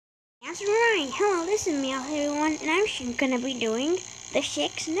That's right. Hello, this is Meowth, everyone, and I'm going to be doing the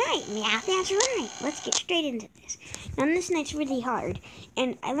 6th night. Meowth, that's right. Let's get straight into this. Now, this night's really hard,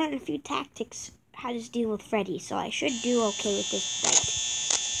 and I learned a few tactics how to deal with Freddy, so I should do okay with this night.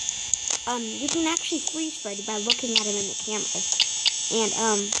 You can actually freeze Freddy by looking at him in the camera, and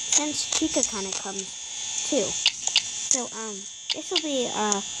since Chica kind of comes too, so this will be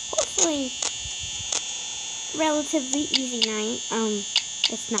hopefully relatively easy night.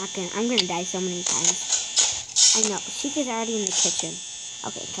 I'm gonna die so many times. I know, Chica's already in the kitchen.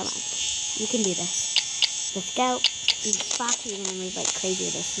 Okay, come on. You can do this. Let's go. And Foxy's gonna move like crazy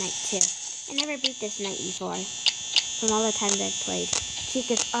this night, too. I never beat this night before. From all the times I've played.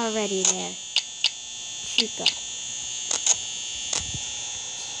 Chica's already there. Chica.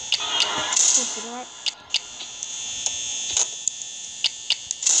 Close the door.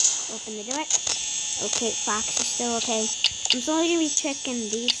 Open the door. Okay, Foxy's still okay. I'm slowly going to be checking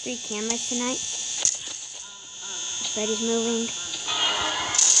these 3 cameras tonight. Freddy's moving.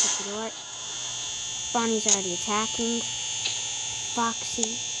 Shut the door. Bonnie's already attacking.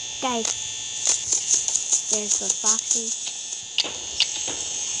 Foxy. Guys, there's the Foxy.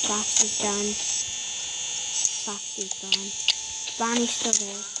 Foxy's done. Foxy's gone. Bonnie's still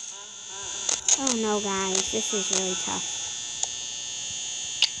there. Oh no, guys, this is really tough.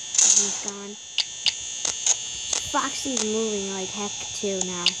 He's gone. Foxy's moving like heck too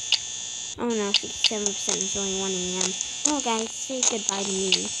now. Oh no, 67% is only 1 a.m. Well guys, say goodbye to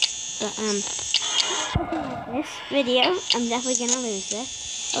me. But this video, I'm definitely gonna lose this.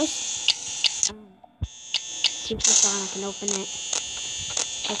 Keep this on, I can open it.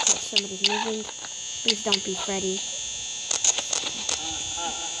 Okay, somebody's moving. Please don't be Freddy.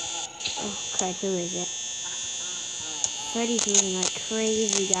 Oh crud, who is it? Freddy's moving like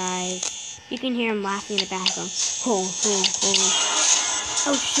crazy, guys. You can hear him laughing in the background. Oh shit,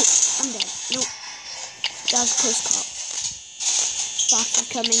 I'm dead. Nope. That was a close call. Foxy's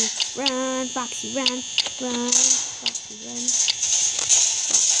coming. Run, Foxy, run. Run, Foxy, run.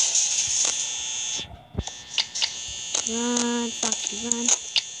 Run, Foxy, run.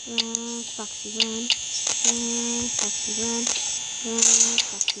 Run, Foxy, run. Run, Foxy, run. Run,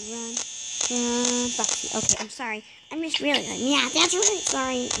 Foxy, run. Run, Foxy. Okay, I'm sorry. I'm just really like, Meowth, that's right.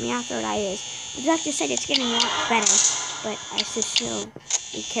 Sorry, Meowth Throatitus. The doctor said it's getting a lot better, but I should still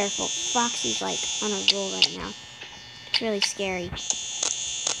be careful. Foxy's like on a roll right now. It's really scary.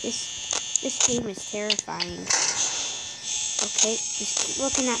 This game is terrifying. Okay, just keep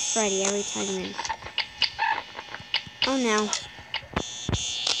looking at Freddy every time you're in. Oh no.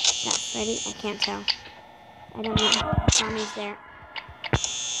 Is that Freddy? I can't tell. I don't know. Bonnie's there.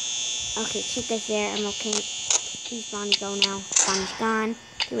 Okay, Chica's there. I'm okay. Please, Bonnie, go now. Bonnie's gone.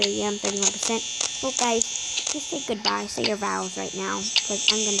 2 a.m., 31%. Well, guys, just say goodbye. Say your vows right now,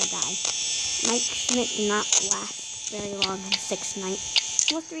 because I'm going to die. Mike Schmidt did not last very long in the 6th night.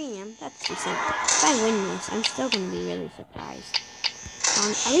 Well, 3 a.m., that's decent. If I win this, I'm still going to be really surprised.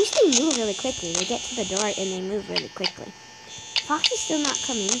 At least they move really quickly. They get to the door, and they move really quickly. Foxy's still not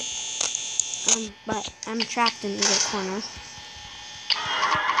coming. But I'm trapped in either corner.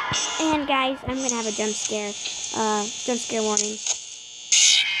 And, guys, I'm going to have a jump scare. Jump scare warning.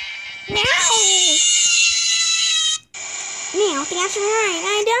 No! Meow, that's right,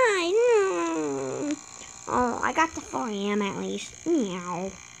 I died. No. Oh, I got to 4 a.m. at least. Meow.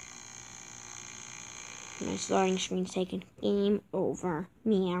 My loading screen's taken. Game over.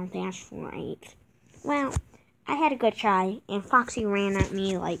 Meow, that's right. Well, I had a good try, and Foxy ran at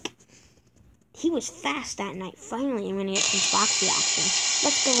me like... He was fast that night. Finally, I'm going to get some Foxy action.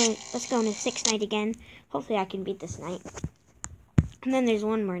 Let's go into 6th night again. Hopefully I can beat this night. And then there's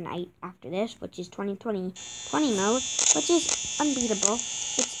one more night after this, which is 2020 mode, which is unbeatable.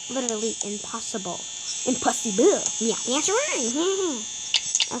 It's literally impossible. Impossible. Yeah, that's right.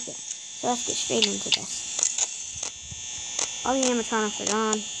 Okay, so let's get straight into this. All the animatronics are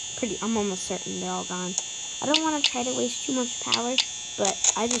gone. I'm almost certain they're all gone. I don't want to try to waste too much power, but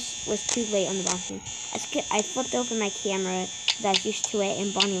I just was too late on the bathroom. I flipped open my camera because I was used to it,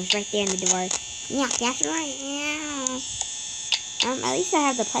 and Bonnie was right there in the door. Yeah, that's right. Yeah. At least I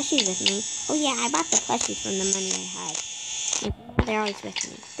have the plushies with me. Oh yeah, I bought the plushies from the money I had. And they're always with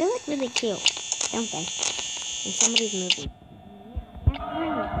me. They look really cute, don't they? And somebody's moving.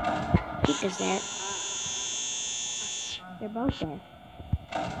 Chica's there. They're both there.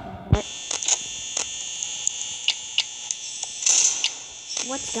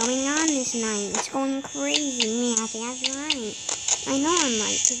 What's going on this night? It's going crazy. Meowth, that's right. I know I'm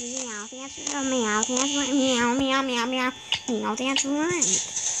right, because Meowth, that's right. Meowth, that's right. Meow, meow, meow, meow. Meow, that's right.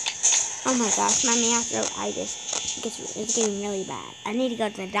 Oh my gosh, my Meowth Throatitis. It's getting really bad. I need to go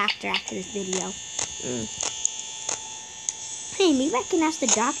to the doctor after this video. Hey, maybe I can ask the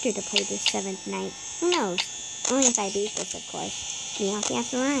doctor to play this 7th night. Who knows? Only if I beat this, of course. Meowth,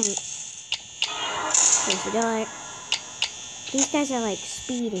 that's right. Close the door. These guys are like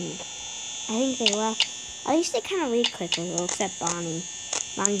speeding. I think they left. At least they kind of leave quickly, well, except Bonnie.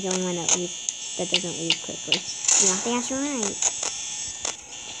 Bonnie's the only one that doesn't leave quickly. Meowth, that's right.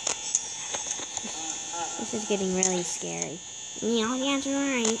 This is getting really scary. Meowth, that's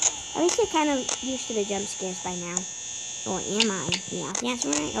right. At least they're kind of used to the jump scares by now. Or am I? Meowth, that's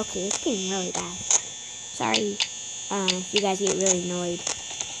right. Okay, it's getting really bad. Sorry if you guys get really annoyed.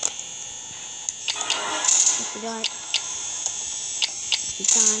 Shut the door. She's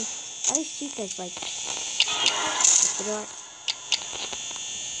gone. At least Chica's like... Shut the door.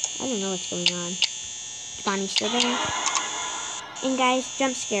 I don't know what's going on. Bonnie's still there. And guys,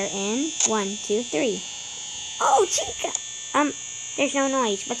 jump scare in 1, 2, 3. Oh, Chica! There's no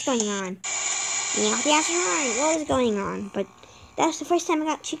noise. What's going on? Yeah, that's right. What was going on? But that's the first time I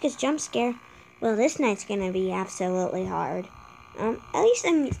got Chica's jump scare. Well, this night's gonna be absolutely hard. At least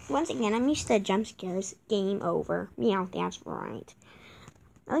once again, I'm used to jump scares. Game over. Meow, that's right.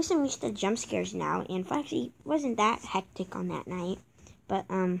 At least I'm used to jump scares now, and Foxy wasn't that hectic on that night. But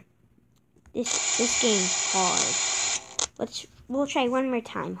this game's hard. We'll try one more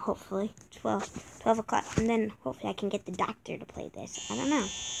time, hopefully. 12 o'clock, and then hopefully I can get the doctor to play this. I don't know.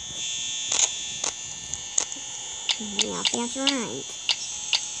 Yeah, that's right.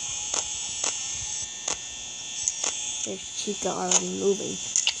 There's Chica already moving.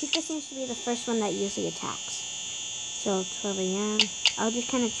 Chica seems to be the first one that usually attacks. So 12 a.m. I'll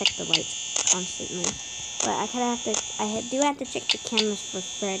just kind of check the lights constantly. But I do have to check the cameras for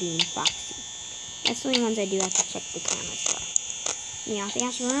Freddy and Foxy. That's the only ones I do have to check the cameras for. Yeah,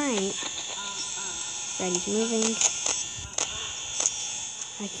 that's right. Freddy's moving.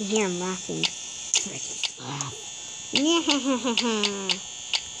 I can hear him laughing. Freddy's laugh. Yeah.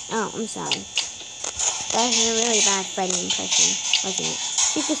 Oh, I'm sorry. That was a really bad Freddy impression, wasn't it?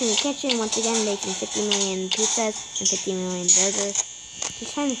 Chica's in the kitchen once again making 50 million pizzas and 50 million burgers.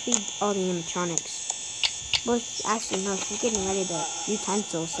 She's trying to feed all the animatronics. Well, actually, no, she's getting ready the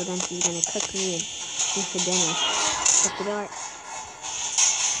utensils, so then she's gonna cook me and eat for dinner. Shut the door.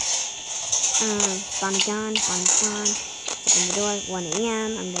 Bonnie's gone. Open the door. 1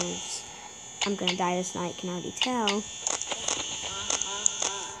 a.m. I'm gonna die this night. Can already tell.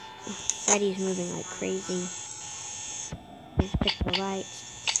 Freddy's moving like crazy. Just pick the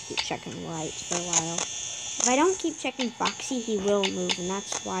lights. Keep checking the lights for a while. If I don't keep checking Foxy, he will move, and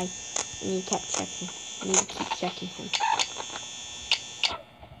that's why I need to keep checking him.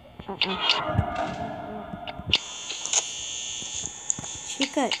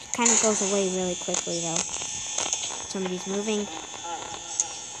 Chica kind of goes away really quickly, though. Somebody's moving.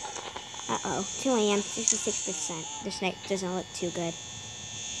 2 a.m., 66%. This night doesn't look too good.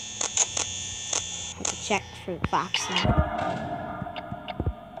 I have to check for Foxy.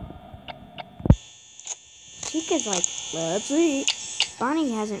 Chica's like, let's eat.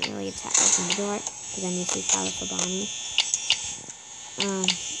 Bonnie hasn't really opened the door, because I need to sleep out for Bonnie.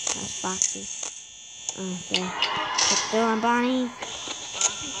 That's Foxy. There. Shut the door on Bonnie.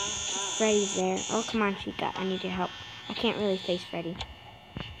 Freddy's there. Oh, come on, Chica. I need your help. I can't really face Freddy.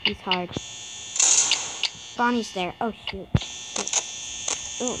 He's hard. Bonnie's there. Oh, shoot.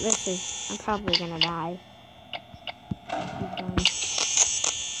 Oh, I'm probably gonna die.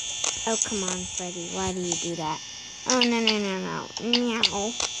 Oh, come on, Freddy. Why do you do that? Oh, no.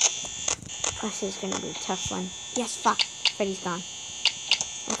 Meow. This is gonna be a tough one. Yes, fuck. Freddy's gone.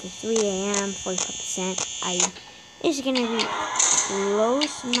 Okay, 3 a.m., 45%. This is gonna be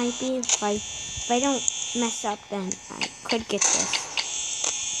close, might be. If I don't mess up, then I could get this.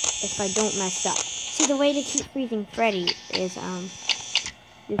 If I don't mess up. See, the way to keep freezing Freddy is,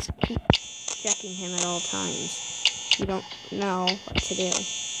 just keep checking him at all times. You don't know what to do.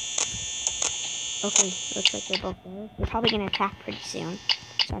 Okay, looks like they're both there. They're probably gonna attack pretty soon.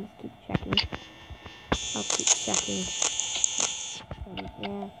 So I'll just keep checking. I'll keep checking.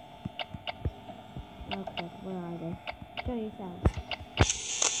 Yeah. Okay, where are they? Show yourselves.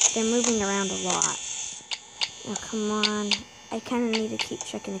 They're moving around a lot. Oh, come on. I kind of need to keep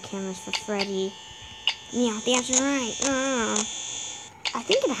checking the cameras for Freddy. Yeah, that's right. I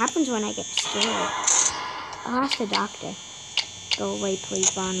think it happens when I get scared. I'll ask the doctor. Go away,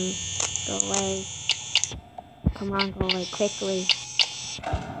 please, Bonnie. Go away. Come on, go away quickly.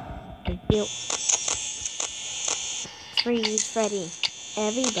 Freeze, Freddy.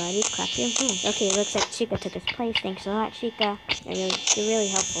 Everybody clap your hands. Okay, looks like Chica took his place. Thanks a lot, Chica. You're really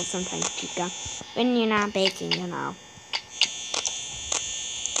helpful sometimes, Chica. When you're not baking, you know.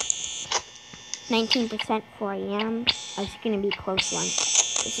 19% 4 a.m. Oh, it's going to be a close one.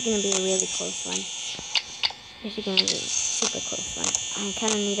 This is going to be a really close one. This is going to be a super close one. I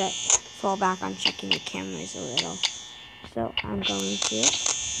kind of need to fall back on checking the cameras a little. So, I'm going to...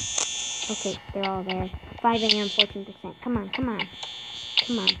 Okay, they're all there. 5 a.m. 14%. Come on, come on.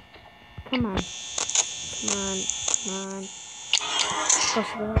 Come on. Come on. Come on. Come on.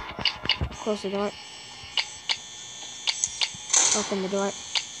 Close the door. Close the door. Open the door.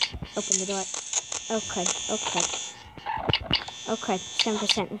 Open the door. Okay, okay. Okay,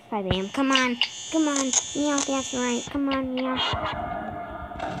 7% 5 a.m. Come on. Come on. Meowth, that's right. Come on, Meowth.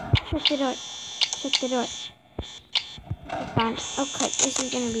 Shut the door. Shut the door. Fine. Okay, this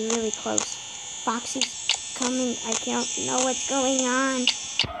is gonna be really close. Foxy's coming. I don't know what's going on.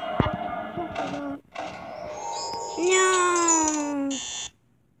 No.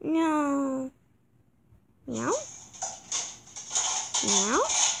 No. Meow? Meow?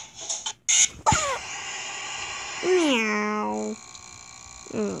 Meow.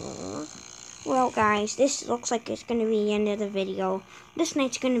 Well, guys, this looks like it's going to be the end of the video. This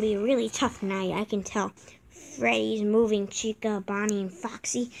night's going to be a really tough night, I can tell. Freddy's moving Chica, Bonnie, and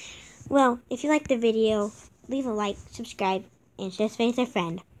Foxy. Well, if you liked the video, leave a like, subscribe, and share this with a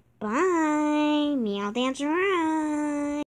friend. Bye! Meow dance around!